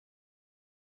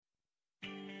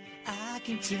I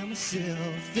can tell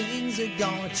myself things are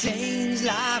gonna change.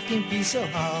 Life can be so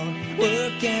hard,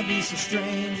 work can be so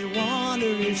strange. I wonder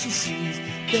if she sees,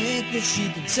 think that she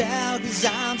can tell, cause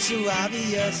I'm so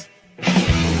obvious.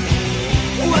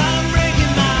 While I'm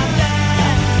breaking my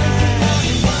back,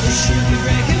 you should be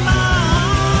breaking my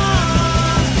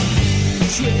heart.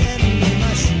 Treading in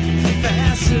my shoes,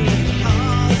 faster in the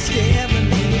heart, scaring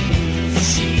me to lose.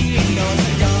 She ignores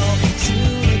me all,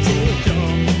 soon a day will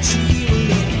come. She will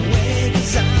look away,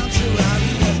 cause I'm so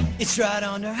obvious. It's right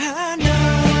under her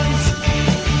nose,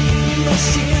 but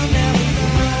she'll never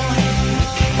know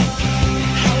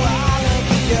how I love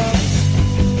the girl.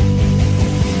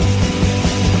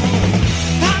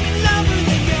 I'm in love with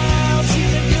the girl,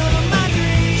 she's a girl of my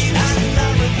dreams. I'm in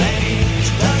love with pain,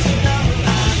 she doesn't know what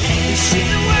I am. She's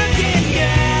a working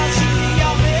girl, she's the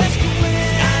office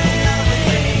queen. I'm in love with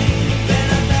pain, been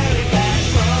a very bad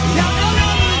boy. I'm in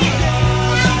love with the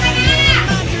girl, she's a girl of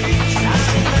my dreams. I'm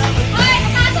in love with pain,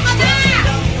 she doesn't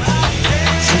know what I am.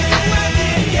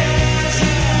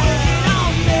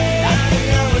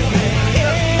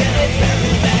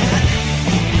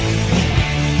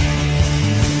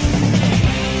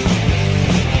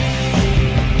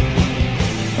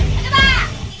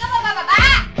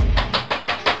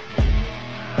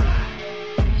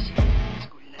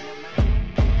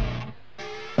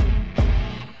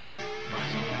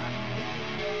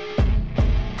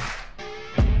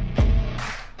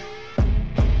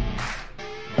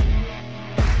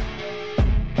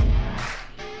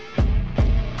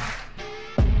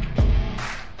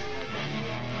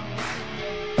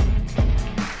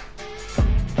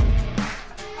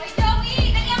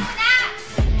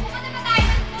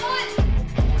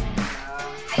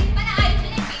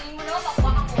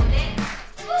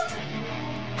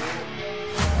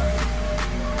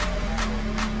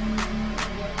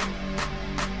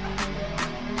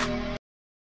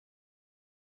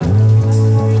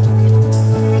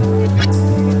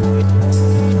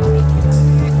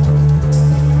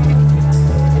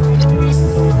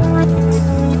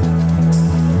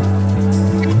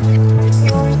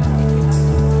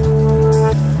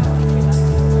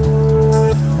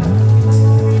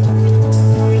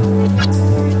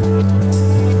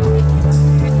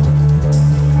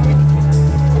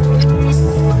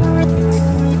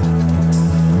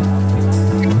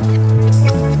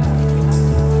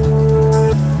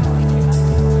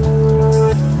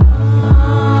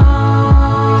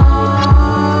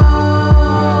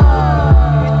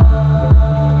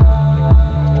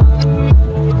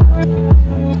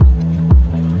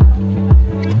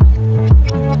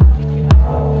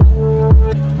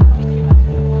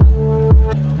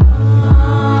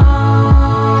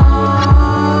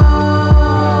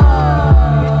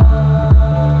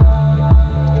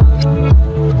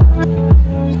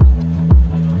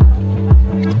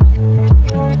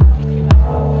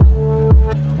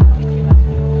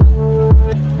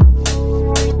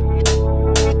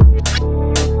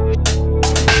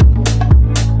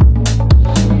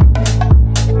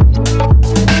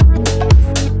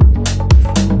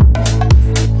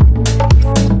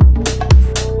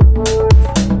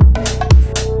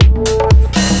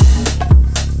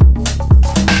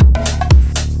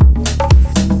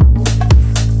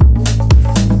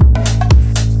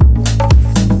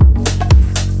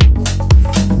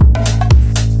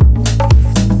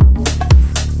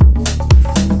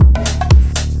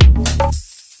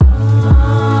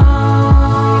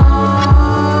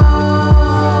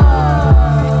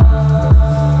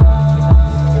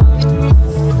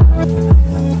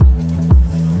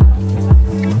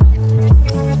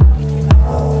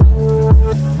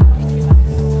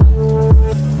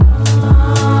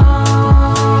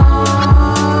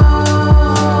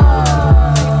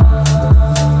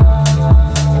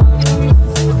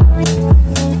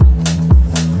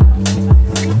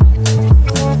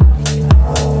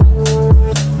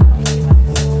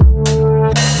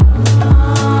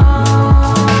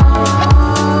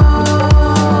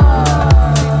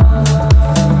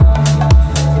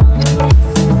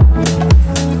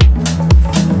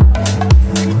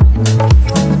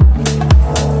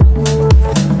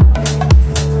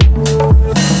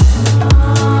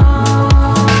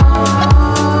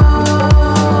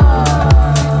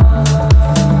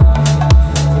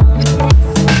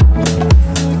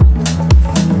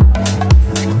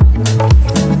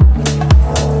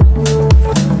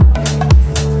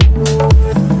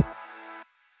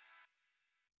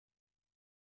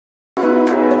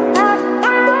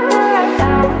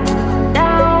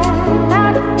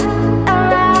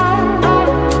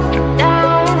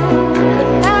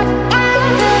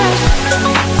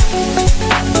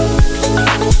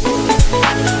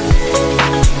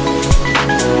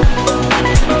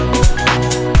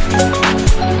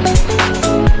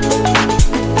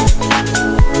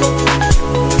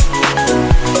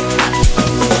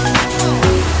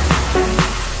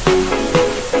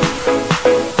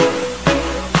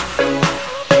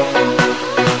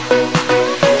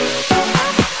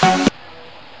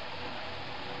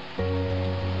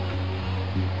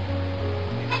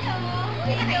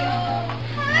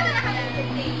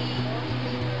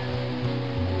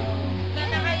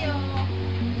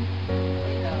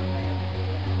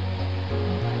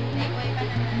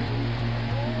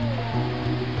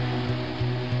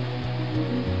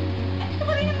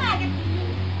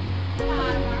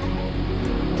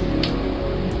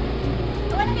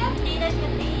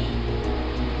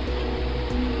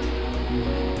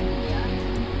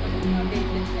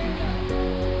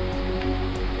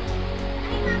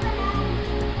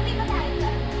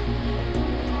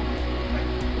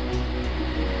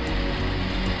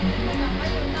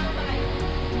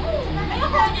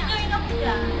 Ayoko, join ako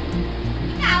dyan.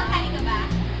 Ikaw, kaya ka ba?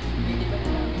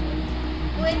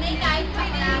 Pwede, kahit pa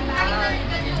na. Kahit na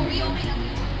nagkasuwi, okay lang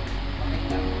yun.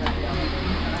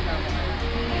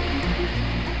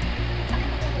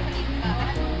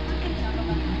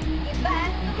 Iba,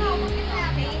 tumawag ka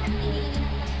sabi, at iniinom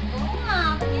ko. Oo nga,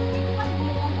 kasi sinupas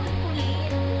mo, ang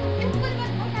kulit-kulit. Yung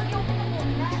kulit mo, sabi yung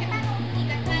pinupunta. Eh, paano kung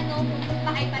sikat na, no? Kung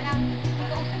bakay pa lang,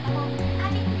 mag-uusap ako.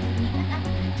 Ate ko sikat, ako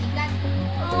sikat.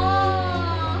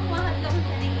 Oh, mahal lang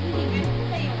siya rin. Sikat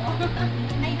sa'yo.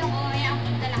 Ay, naku, ay ang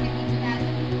talaki din siya.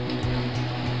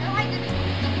 Pero kahit ganun,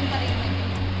 ganun pa rin.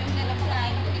 Yung dala ko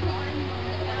lahat, di ba?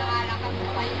 Nalawala ka po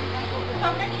kayo.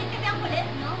 Sobrang liit kasi ang kulit,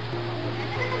 no?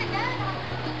 Ano na talaga?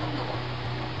 Nakatutog ko.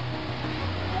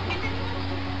 Okay na naman.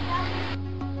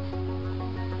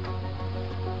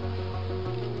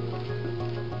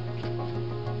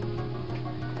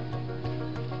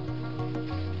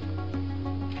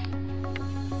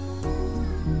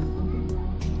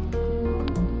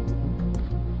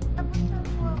 Tapos na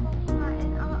po ako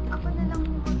kumain. Ako na lang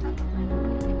po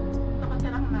magsasabi. Tapos ka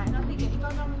lang kumain. O, sige,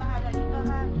 ikaw na bahala dito,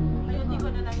 ha? Ayun, ko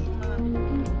na lang yung mga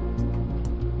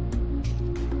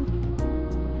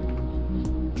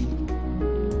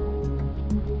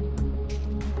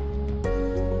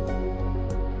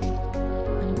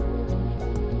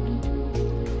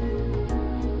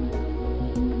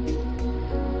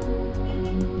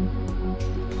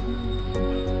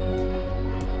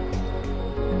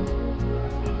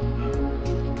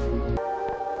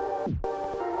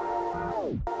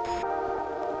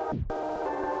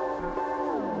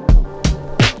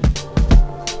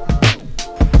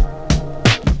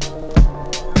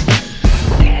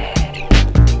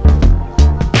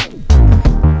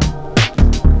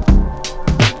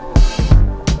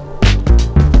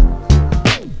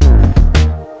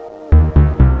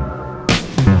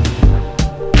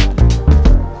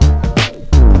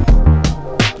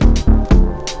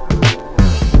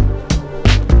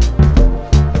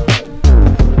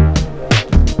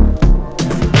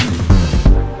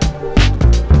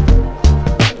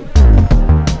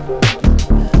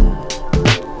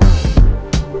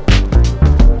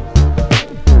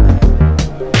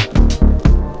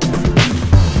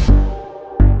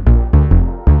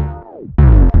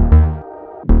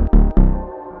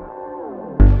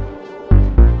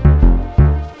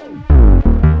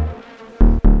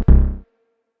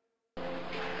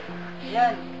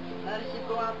Yan, na-receive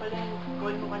ko nga pala yung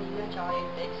call mo kanina tsaka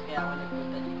yung text, kaya ako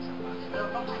nagpunta dito sa bus. Pero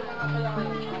kamusta na nga pala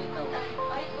kayo tsaka ikaw?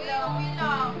 Ay, okay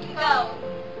lang. Ikaw?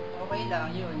 Okay lang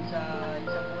yun, sa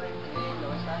buhay mo Modelo,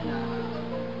 sana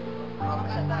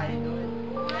makapasa tayo doon.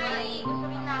 Ay, gusto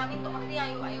rin namin to kasi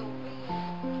ayaw-ayaw ko eh.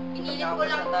 Inilit ko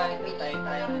lang tayo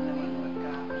na naman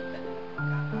magkakita na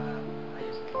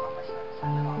magkakaayos na makapasa.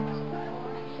 Sana makapasa tayo.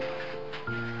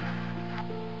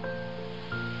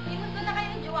 Inusto na kayo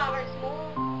ng jowawers mo.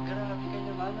 Grabe ka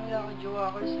naman, wala akong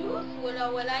jowakers doon.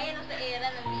 Wala yan sa era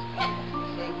ng bigyan.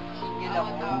 Single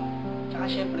ako. Tsaka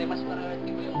syempre, mas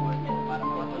priority ko yung work yan para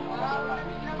makatulong ako sa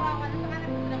family. Trabaho ka na sa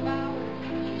kanang trabaho.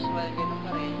 Usual, ganun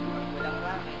pa rin. Walang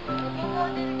racket. Ikaw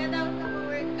din ka daw sa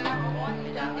work ka. Oo, ang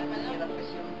dati Kailangan, pa lang. hirap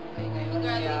kasi yung buhay ngayon. Grabe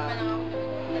Kaya, pa lang ako.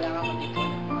 kailangan mag-ipon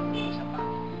makatulong sa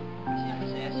family. Kasi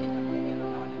masaya sila kung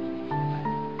meron ako nabibigay naman.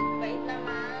 Bait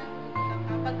naman.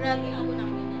 Kapag-graduate ako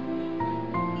ng ganyan.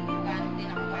 Gano'n din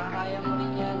ako. Makakaya mo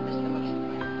rin yan, basta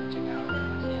mag-sipag. Tsaka ako naman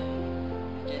kasi,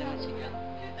 nandiyan naman siya.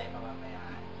 Hindi tayo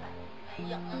mamamayaan.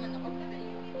 Naiyak naman ako sa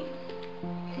kayo.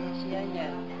 Siya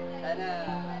yan. Sana,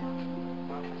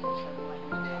 makapasa sa buhay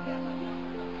mo din.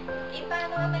 Eh,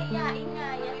 paano ka mahihain nga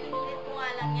yan? Pinilit ko nga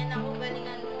lang yan. Ako,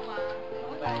 galingan mo ah.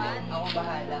 Ako naman. Ako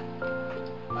bahala.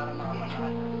 Para makapasa ka.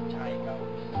 Tsaka ikaw.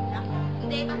 Ako,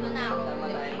 hindi, pato na ako. Sama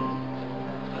tayo.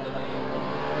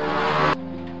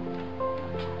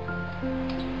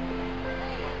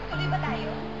 Tuloy ba tayo?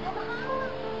 Oo, baka.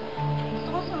 Gusto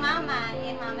ko sumama.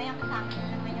 Eh, mamaya kasama na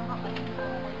naman yung kapatid ko.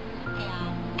 Kaya,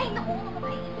 ay, naku,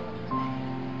 makapahingin ko.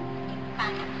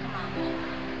 Paano ako sumama?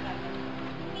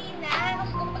 Hindi na.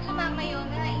 Gusto ko pag sumama yun,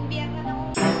 na imbiyerno na ako.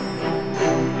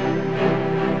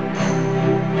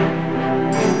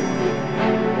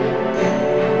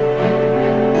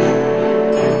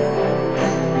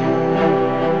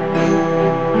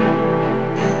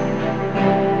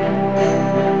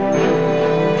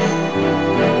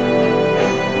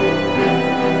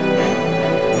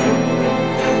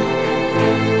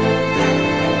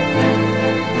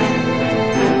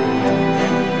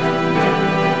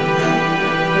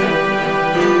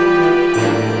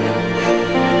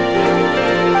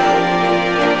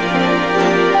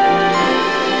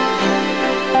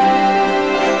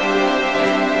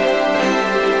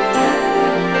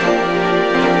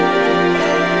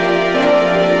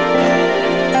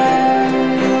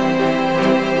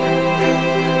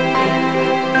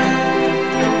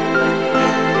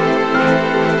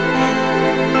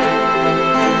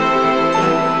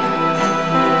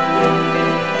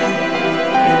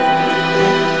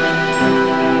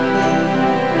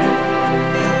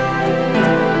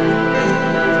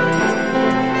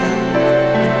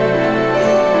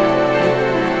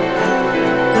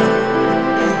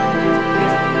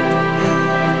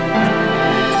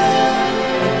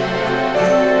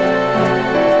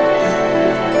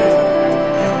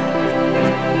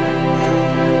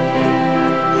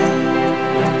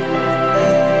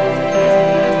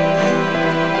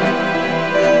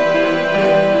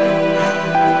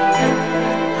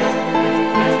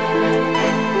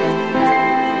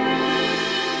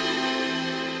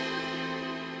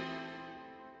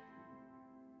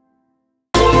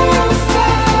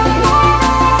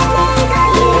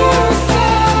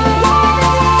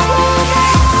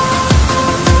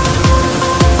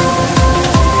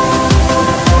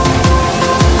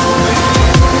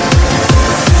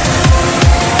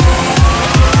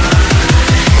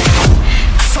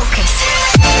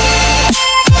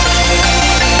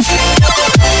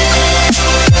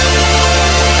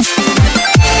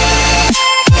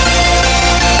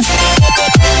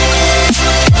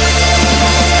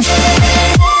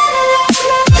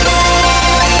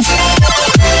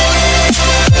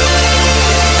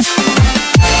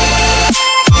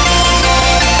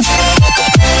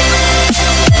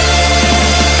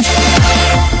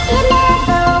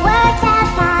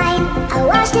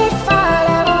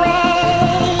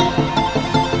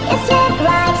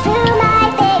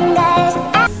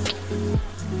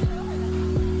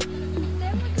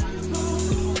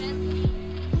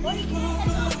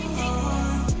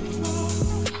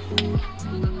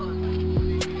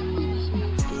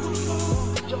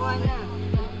 ginawa niya.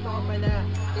 Ito ka pala.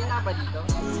 Kaya na ba dito?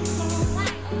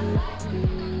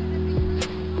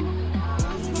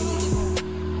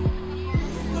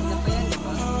 Ganda pa yan, di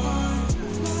ba?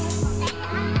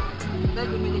 Dahil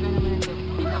bumili ka naman ng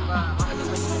pinaka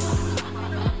makalipan niya.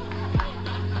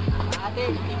 Ate,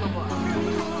 dito po.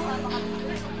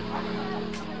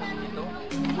 Ito?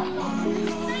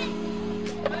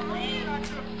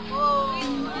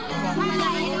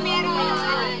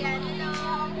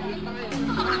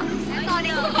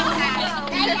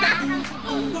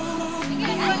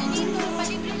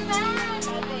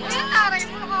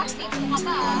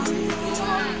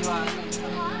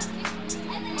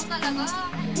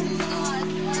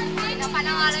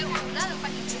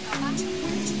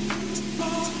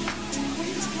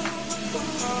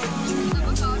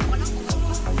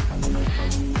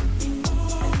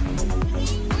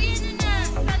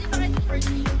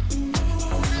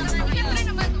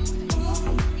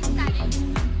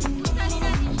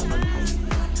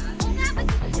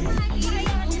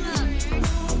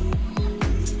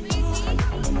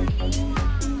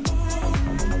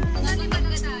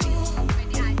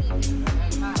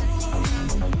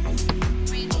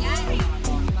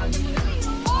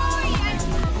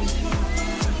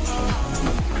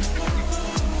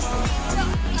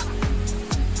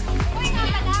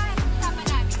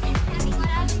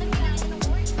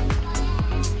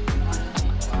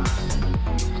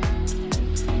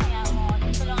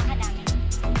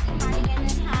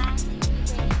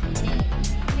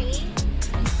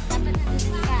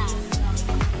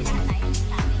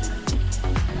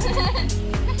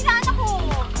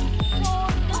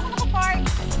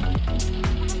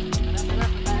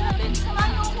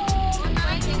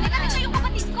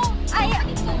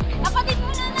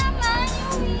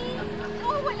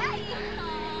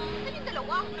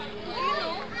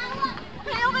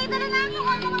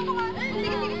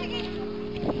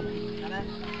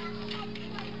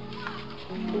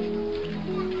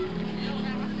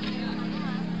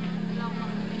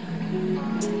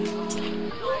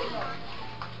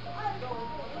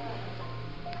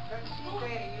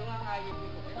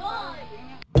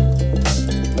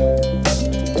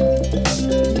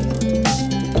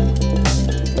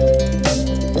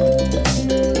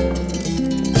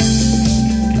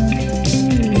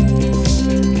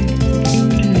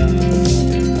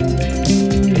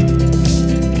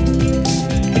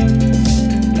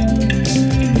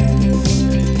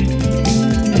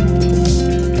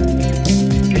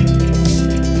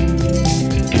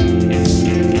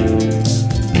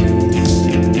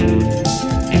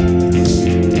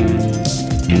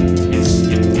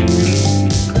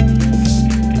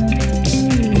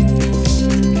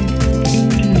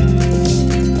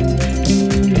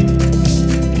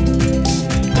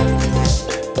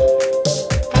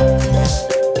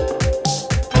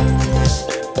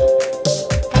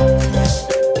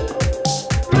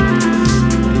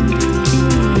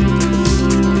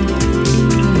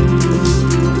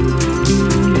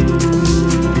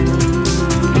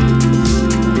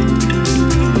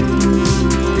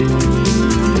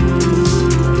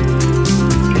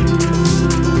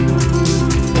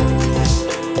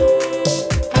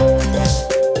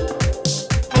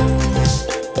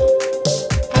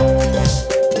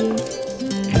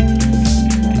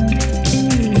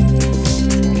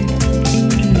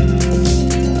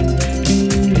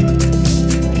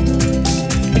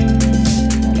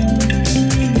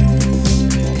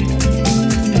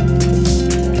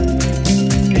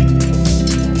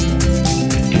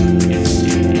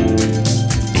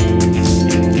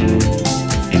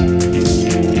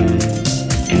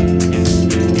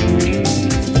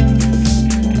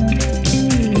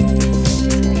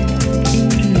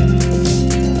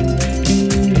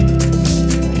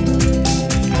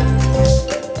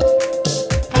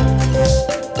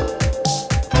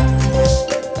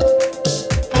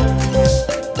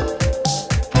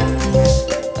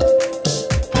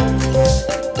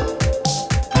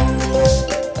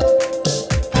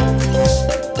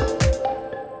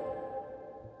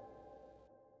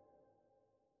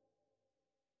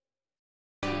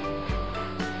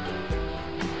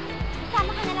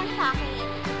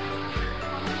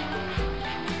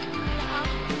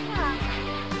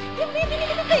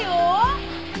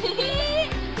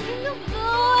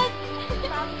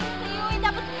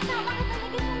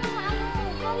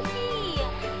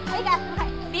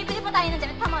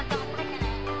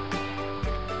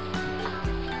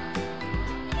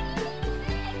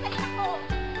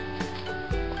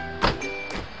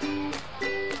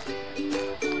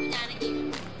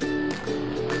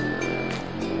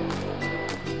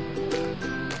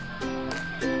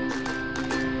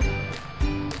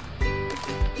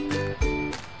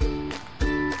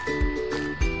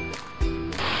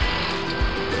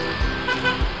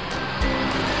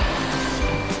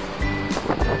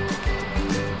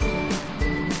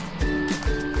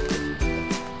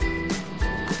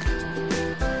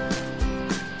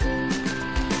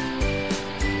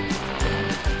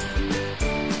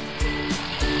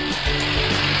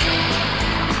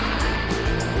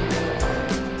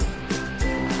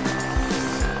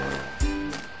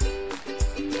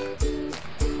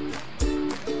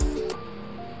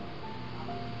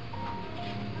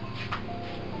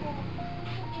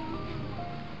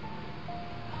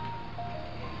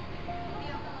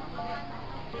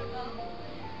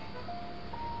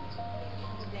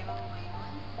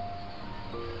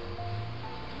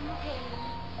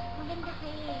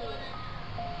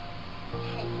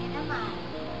 naman.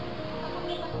 Kapag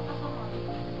may pasok-pasok mo.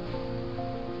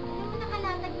 Alam mo,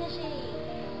 nakalatag na siya eh.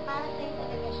 Para sa'yo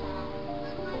talaga siya.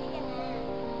 Sumali ka na.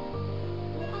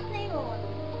 Bukas na yun.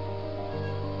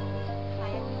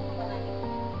 Kaya mo yung marami ko.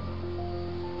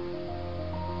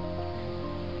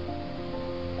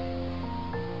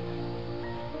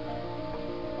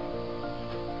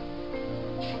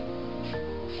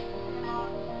 Alam mo,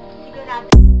 sigurado.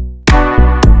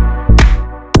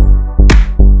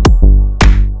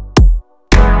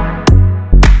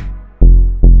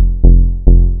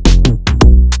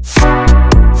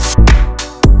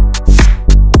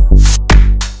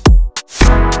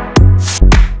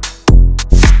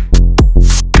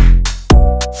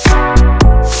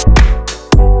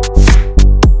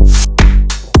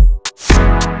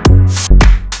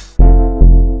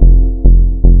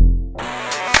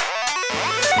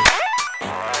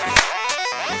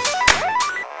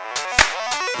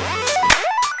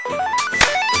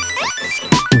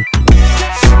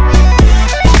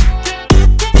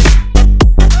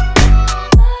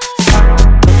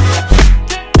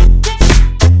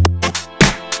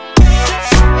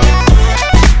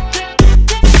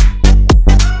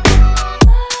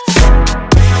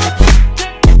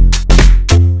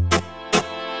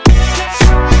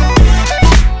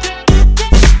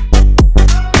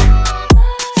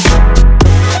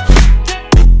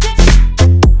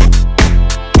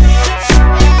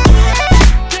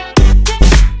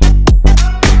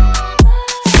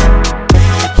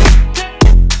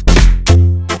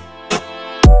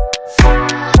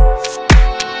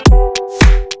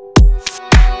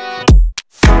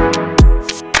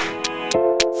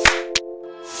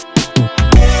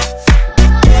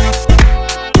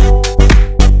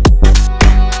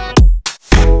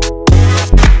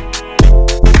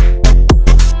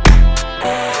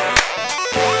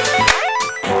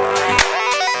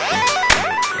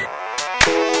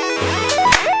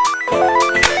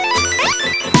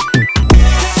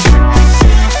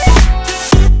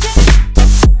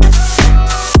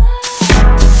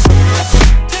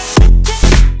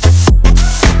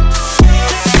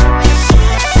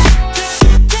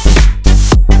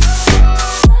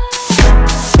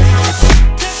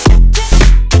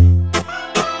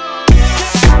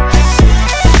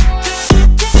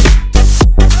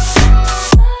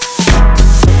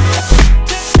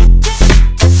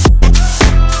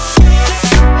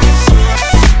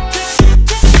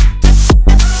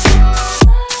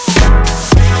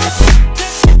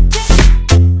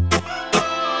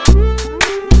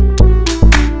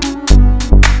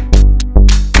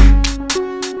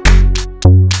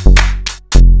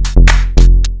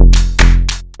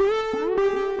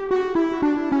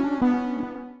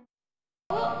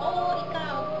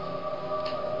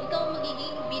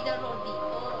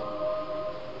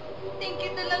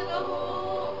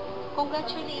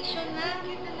 Congratulations na.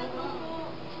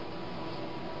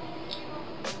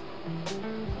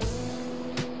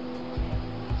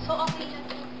 So, okay na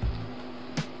to.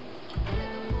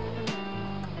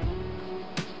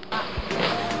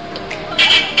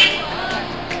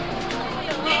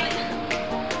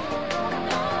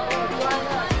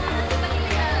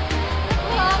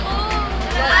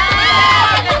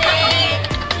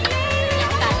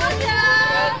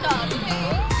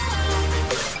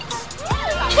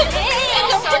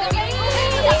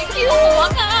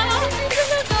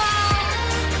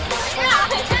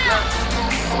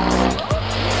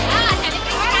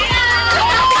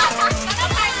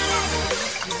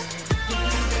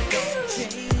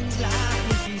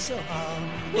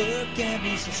 Work can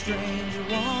be so strange, I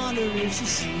wonder if she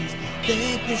sees.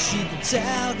 Think that she can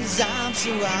tell, cause I'm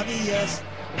so obvious.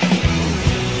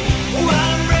 While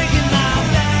I'm breaking my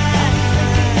back,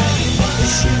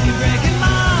 she be breaking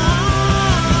my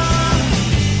heart.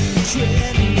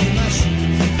 Treading in my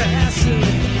shoes, faster in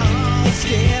the heart,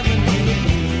 staring in the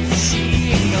blues.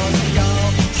 She ignores me all,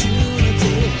 sooner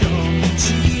till it comes.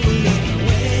 She will look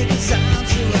away, cause I'm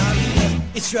so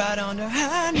obvious. It's right under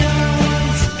her nose.